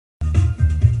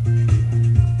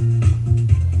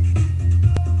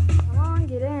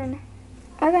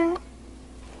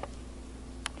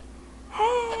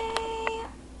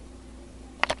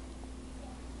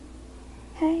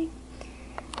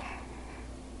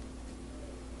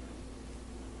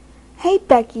Hey,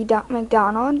 Becky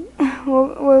McDonald.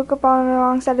 Woke up on the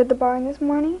wrong side of the barn this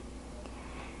morning?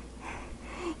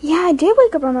 Yeah, I did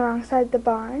wake up on the wrong side of the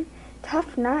barn.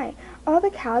 Tough night. All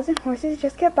the cows and horses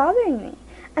just kept bothering me.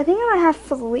 I think I might have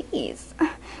fleas.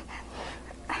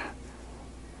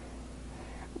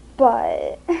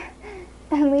 But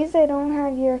at least I don't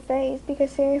have your face, because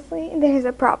seriously, there's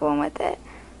a problem with it.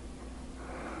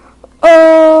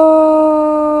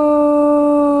 Oh!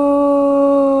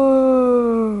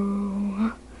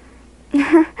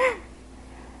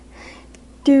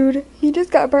 Dude, he just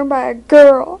got burned by a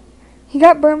girl. He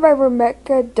got burned by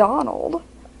Rebecca Donald.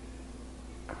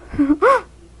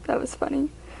 That was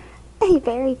funny.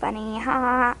 Very funny,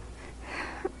 ha.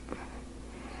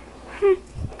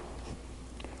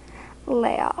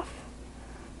 Lay off.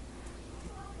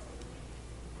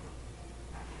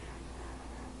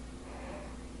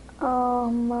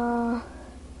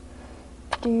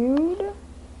 Dude?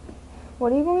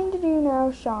 What are you going to do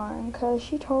now, Sean? 'Cause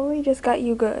she totally just got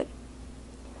you good.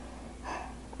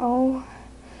 Oh,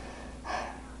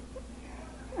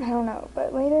 I don't know,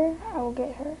 but later I will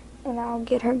get her, and I'll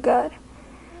get her good.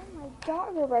 Oh my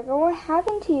God, Rebecca, what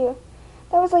happened to you?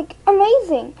 That was, like,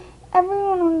 amazing.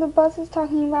 Everyone on the bus is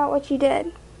talking about what you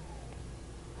did.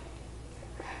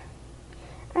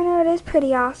 I know, it is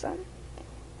pretty awesome.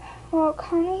 Well,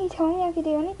 Connor, he told me I could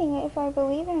do anything if I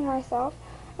believe in myself,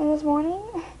 and this morning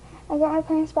I got my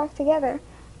parents back together.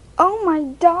 Oh my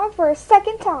dog, for a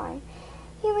second time.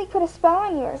 He, like, put a spell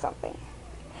on you or something.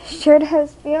 Sure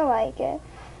does feel like it.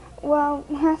 Well,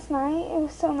 last night, it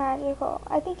was so magical.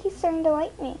 I think he's starting to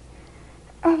like me.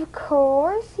 Of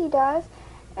course he does.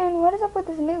 And what is up with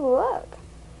this new look?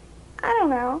 I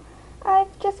don't know. I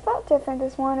just felt different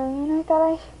this morning, and I thought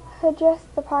I could dress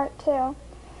the part, too.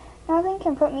 Nothing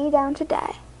can put me down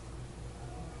today.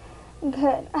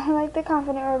 Good. I like the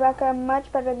confident Rebecca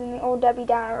much better than the old Debbie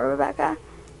Downer Rebecca.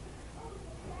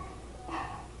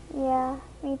 Yeah,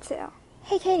 me too.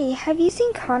 Hey, Katie, have you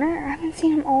seen Connor? I haven't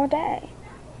seen him all day.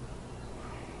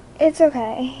 It's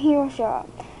okay. He will show up.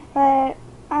 But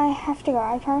I have to go.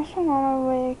 I promised my mom I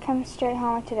would come straight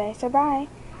home today, so bye.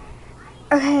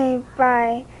 Okay,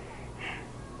 bye.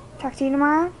 Talk to you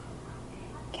tomorrow?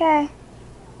 Okay.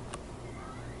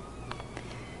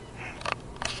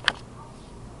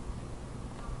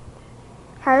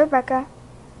 Hi, Rebecca.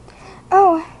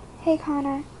 Oh, hey,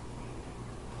 Connor.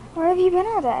 Where have you been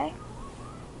all day?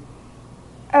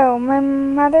 Oh, my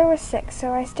mother was sick,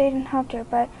 so I stayed and helped her,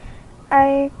 but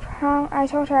I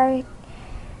told her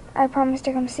I promised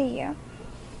to come see you.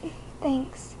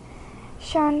 Thanks.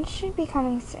 Sean should be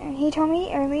coming soon. He told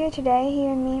me earlier today he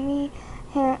would meet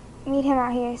him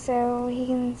out here so he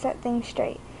can set things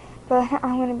straight. But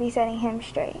I'm going to be setting him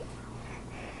straight.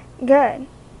 Good.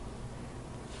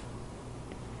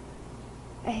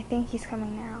 I think he's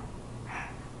coming now.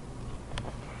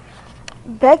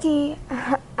 Becky,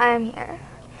 I'm here.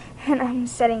 And I'm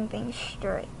setting things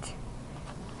straight.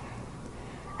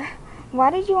 Why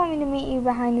did you want me to meet you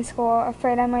behind the school,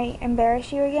 afraid I might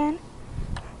embarrass you again?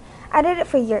 I did it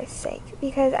for your sake,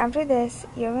 because after this,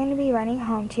 you're going to be running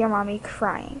home to your mommy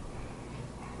crying.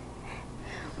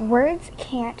 Words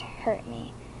can't hurt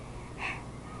me.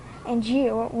 And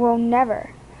you will never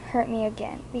hurt me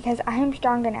again, because I am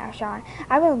stronger now, Sean.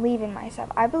 I believe in myself.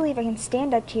 I believe I can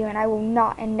stand up to you, and I will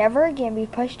not and never again be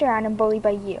pushed around and bullied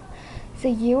by you. So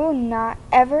you will not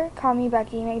ever call me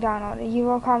Becky McDonald. You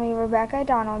will call me Rebecca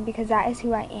Donald, because that is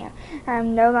who I am. I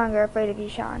am no longer afraid of you,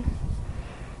 Sean.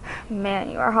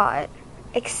 Man, you are hot.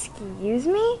 Excuse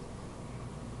me?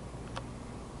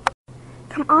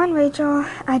 Come on, Rachel.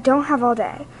 I don't have all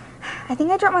day. I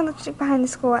think I dropped my lipstick behind the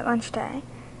school at lunch day.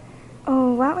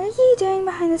 Oh, what were you doing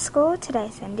behind the school today,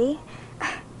 Cindy?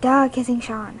 Duh, kissing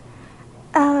Sean.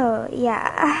 Oh,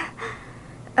 yeah.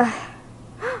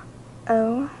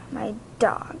 Oh, my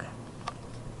dog.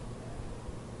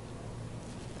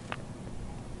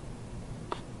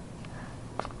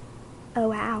 Oh,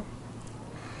 wow.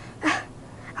 Oh,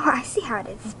 I see how it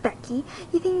is, Becky.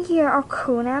 You think you're all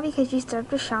cool now because you stood up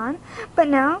to Sean? But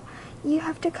now, you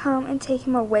have to come and take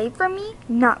him away from me?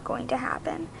 Not going to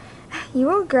happen. You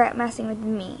will regret messing with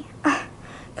me.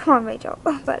 Come on, Rachel.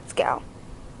 Let's go.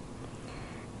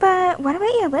 But what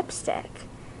about your lipstick?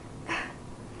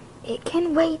 It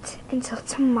can wait until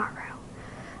tomorrow.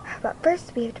 But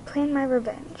first, we have to plan my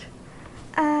revenge.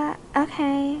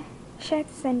 Okay. Sure,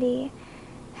 Cindy.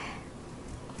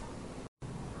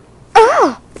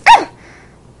 Oh!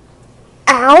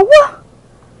 Ow!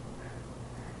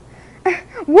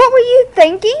 What were you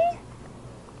thinking?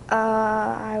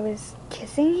 I was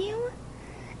kissing you?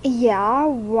 Yeah,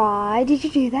 why did you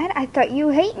do that? I thought you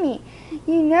hate me.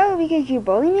 You know, because you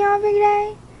bully me every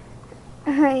day.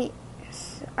 I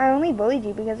only bullied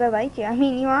you because I liked you. I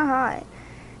mean, you are hot.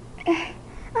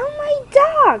 Oh my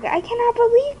dog! I cannot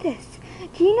believe this.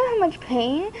 Do you know how much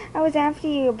pain I was after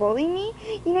you bullied me?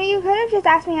 You know, you could have just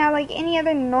asked me out like any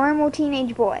other normal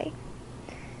teenage boy.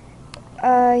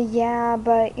 Yeah,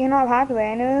 but you're not popular.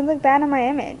 I know it look bad on my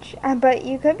image. But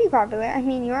you could be popular. I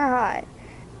mean, you are hot.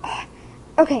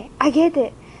 Okay, I get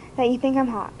it, that you think I'm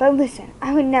hot. But listen,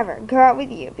 I would never go out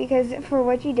with you because for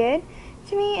what you did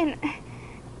to me,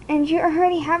 and you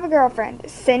already have a girlfriend,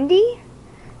 Cindy?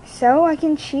 So I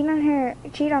can cheat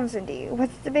on Cindy.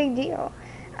 What's the big deal?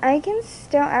 I can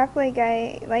still act like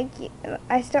I like you.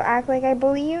 I still act like I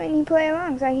bully you and you play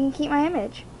along so I can keep my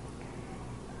image.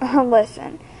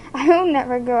 Listen, I will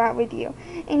never go out with you.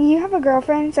 And you have a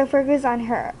girlfriend, so focus on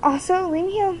her. Also, leave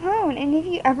me alone. And if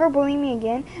you ever bully me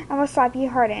again, I will slap you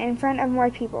harder in front of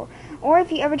more people. Or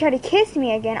if you ever try to kiss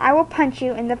me again, I will punch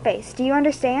you in the face. Do you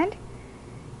understand?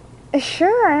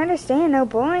 Sure, I understand. No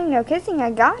bullying, no kissing.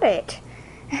 I got it.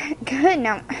 Good.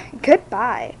 Now,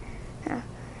 goodbye.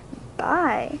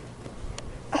 Bye.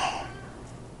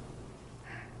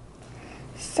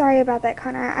 Sorry about that,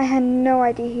 Connor. I had no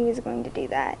idea he was going to do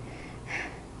that.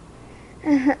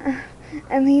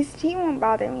 At least he won't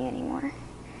bother me anymore.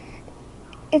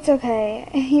 It's okay.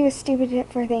 He was stupid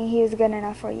for thinking he was good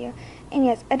enough for you. And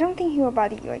yes, I don't think he will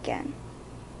bother you again.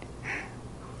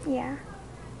 Yeah.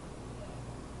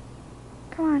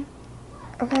 Come on.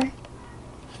 Okay.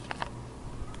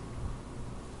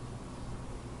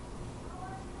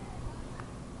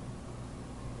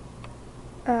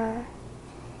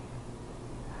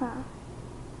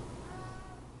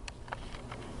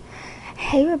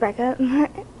 Hey, Rebecca.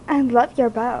 I love your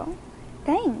bow.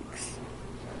 Thanks.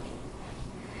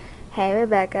 Hey,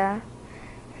 Rebecca.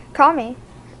 Call me.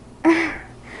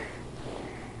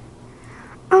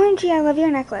 OMG, I love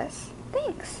your necklace.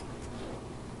 Thanks.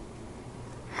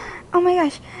 Oh my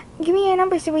gosh. Give me your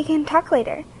number so we can talk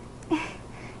later.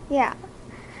 Yeah.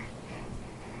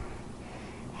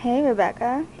 Hey,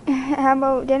 Rebecca. How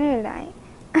about dinner tonight?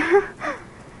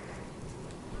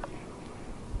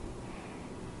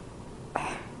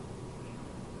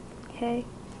 Okay.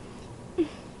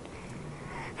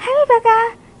 Hi,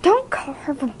 Rebecca. Don't call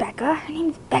her Rebecca. Her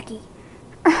name's Becky.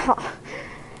 I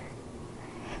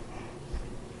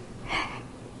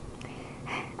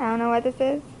don't know what this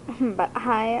is, but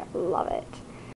I love it.